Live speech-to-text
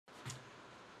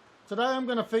Today I'm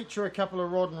going to feature a couple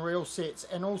of rod and reel sets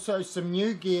and also some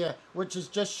new gear which is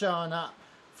just showing up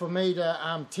for me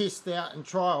to test out and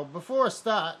trial. Before I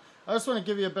start, I just want to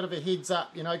give you a bit of a heads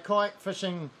up. You know, kayak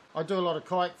fishing, I do a lot of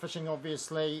kayak fishing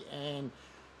obviously, and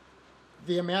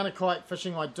the amount of kayak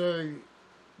fishing I do,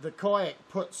 the kayak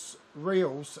puts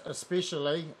reels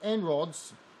especially and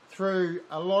rods through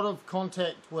a lot of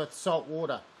contact with salt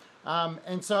water,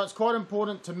 and so it's quite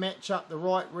important to match up the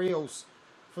right reels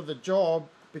for the job,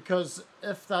 because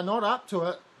if they're not up to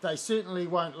it, they certainly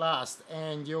won't last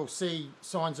and you'll see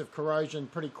signs of corrosion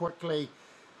pretty quickly.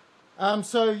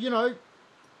 So you know,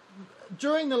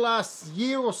 during the last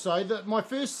year or so, my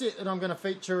first set that I'm going to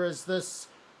feature is this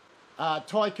Tai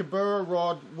Kabura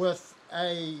rod with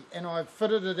and I've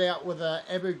fitted it out with a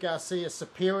Garcia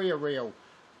Superior reel.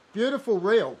 Beautiful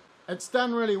reel. It's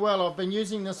done really well. I've been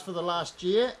using this for the last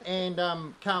year and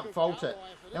can't fault it.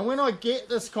 Now when I get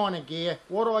this kind of gear,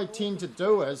 what I tend to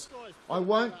do is I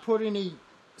won't put any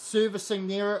servicing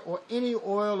near it or any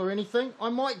oil or anything. I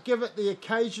might give it the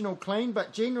occasional clean,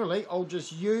 but generally I'll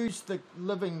just use the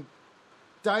living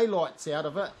daylights out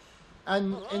of it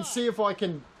and see if I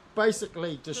can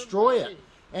basically destroy it.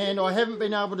 And I haven't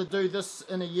been able to do this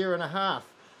in a year and a half.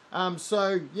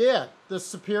 So yeah, the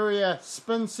Superior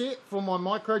spin set for my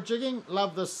micro jigging,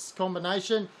 love this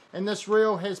combination, and this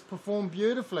reel has performed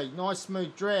beautifully. Nice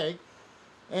smooth drag,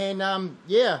 and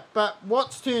yeah, but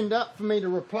what's turned up for me to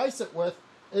replace it with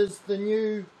is the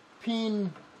new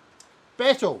Penn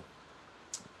Battle,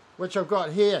 which I've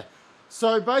got here.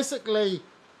 So basically,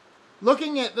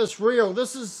 looking at this reel,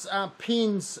 this is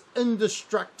Penn's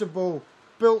indestructible,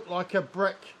 built like a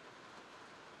brick,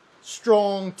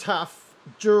 strong, tough,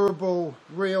 durable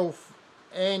reel,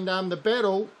 and the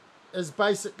Battle is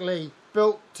basically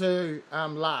built to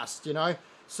last, you know.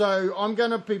 So I'm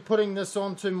going to be putting this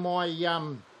onto my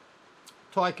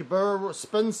Tai Kabura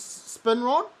spin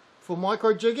rod for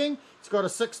micro jigging. It's got a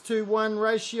 6:1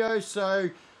 ratio,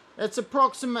 so it's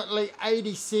approximately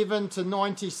 87 to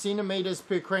 90 centimeters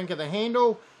per crank of the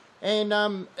handle,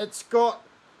 and it's got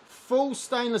full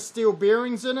stainless steel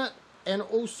bearings in it, and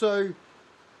also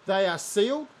they are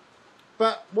sealed.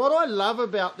 But what I love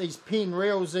about these Penn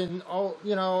reels, and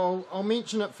I'll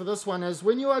mention it for this one, is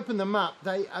when you open them up,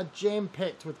 they are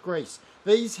jam-packed with grease.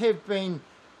 These have been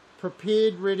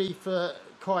prepared ready for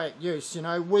kayak use. You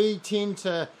know, we tend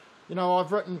to, you know,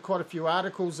 I've written quite a few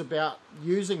articles about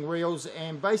using reels,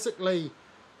 and basically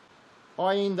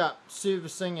I end up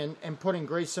servicing and putting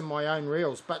grease in my own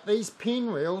reels. But these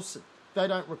Penn reels, they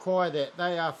don't require that.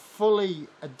 They are fully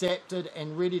adapted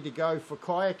and ready to go for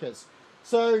kayakers.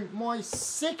 So my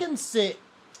second set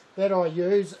that I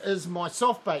use is my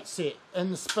softbait set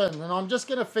in the spin, and I'm just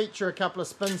going to feature a couple of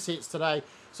spin sets today.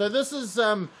 So this is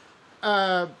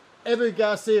Garcia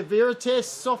Veritas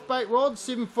softbait rod,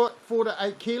 7 foot, 4 to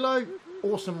 8 kilo.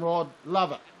 Awesome rod,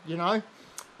 love it. You know,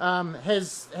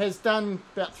 has done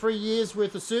about 3 years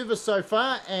worth of service so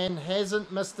far and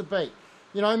hasn't missed a beat.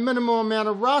 You know, minimal amount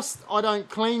of rust. I don't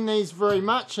clean these very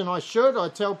much, and I should. I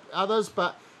tell others,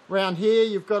 but around here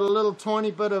you've got a little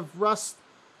tiny bit of rust,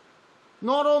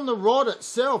 not on the rod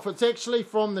itself, it's actually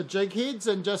from the jig heads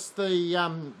and just the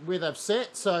where they've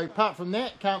sat. So apart from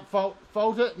that, can't fault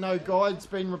it. No guide's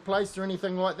been replaced or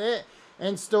anything like that,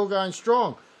 and still going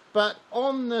strong. But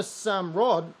on this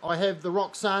rod I have the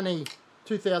Roxani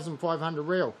 2500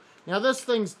 reel. Now this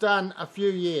thing's done a few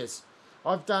years.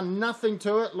 I've done nothing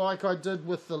to it like I did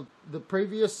with the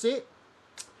previous set.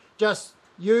 Just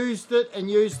used it,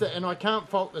 and I can't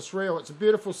fault this reel. It's a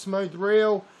beautiful smooth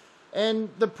reel, and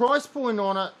the price point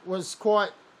on it was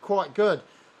quite good.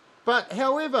 But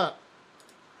however,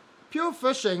 Pure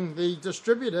Fishing, the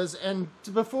distributors, and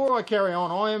before I carry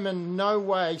on, I am in no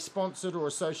way sponsored or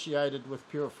associated with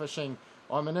Pure Fishing.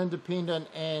 I'm an independent,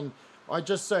 and I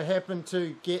just so happen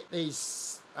to get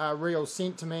these reels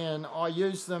sent to me, and I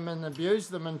use them and abuse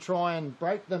them and try and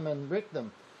break them and wreck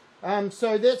them.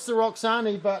 So that's the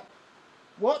Roxani. But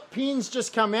what Penn's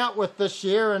just come out with this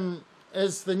year and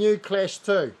is the new Clash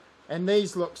II, and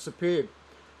these look superb.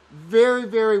 Very,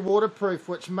 very waterproof,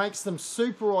 which makes them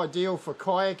super ideal for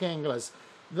kayak anglers.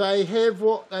 They have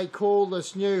what they call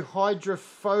this new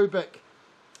hydrophobic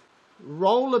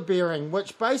roller bearing,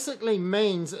 which basically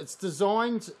means it's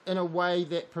designed in a way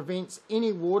that prevents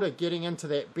any water getting into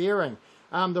that bearing.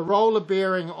 The roller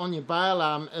bearing on your bail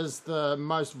arm is the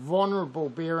most vulnerable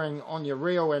bearing on your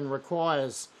reel and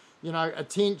requires, you know,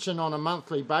 attention on a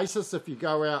monthly basis if you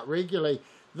go out regularly.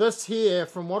 This here,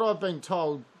 from what I've been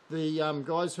told, the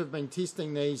guys who've been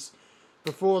testing these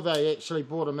before they actually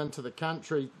brought them into the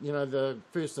country, you know, the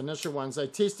first initial ones, they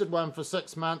tested one for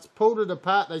 6 months, pulled it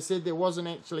apart. They said there wasn't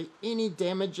actually any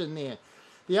damage in there.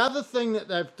 The other thing that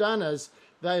they've done is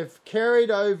they've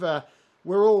carried over,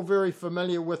 we're all very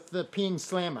familiar with the Penn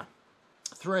Slammer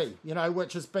 3, you know,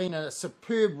 which has been a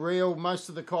superb reel. Most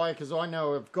of the kayakers I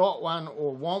know have got one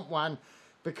or want one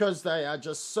because they are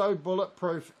just so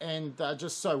bulletproof and they're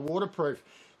just so waterproof.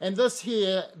 And this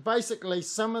here, basically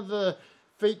some of the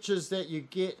features that you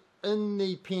get in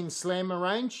the Penn Slammer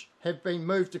range have been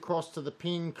moved across to the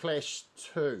Penn Clash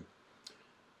II.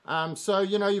 So,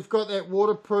 you know, you've got that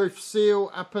waterproof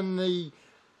seal up in the,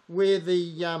 where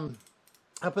the,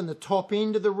 up in the top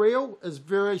end of the reel is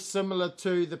very similar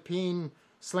to the Penn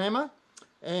Slammer.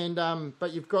 And,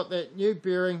 but you've got that new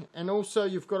bearing, and also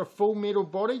you've got a full metal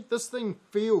body. This thing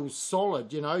feels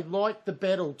solid, you know, like the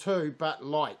Battle II, but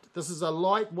light. This is a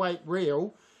lightweight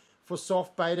reel for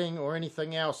soft baiting or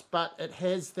anything else, but it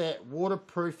has that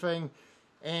waterproofing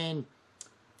and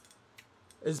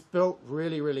is built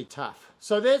really, really tough.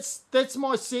 So that's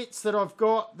my sets that I've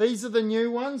got. These are the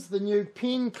new ones, the new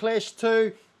Penn Clash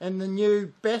II and the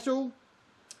new Battle.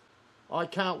 I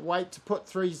can't wait to put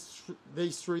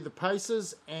these through the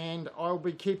paces, and I'll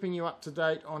be keeping you up to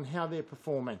date on how they're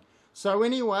performing. So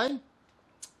anyway,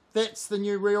 that's the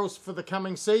new reels for the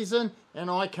coming season, and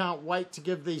I can't wait to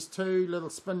give these two little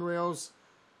spin reels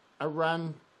a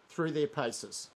run through their paces.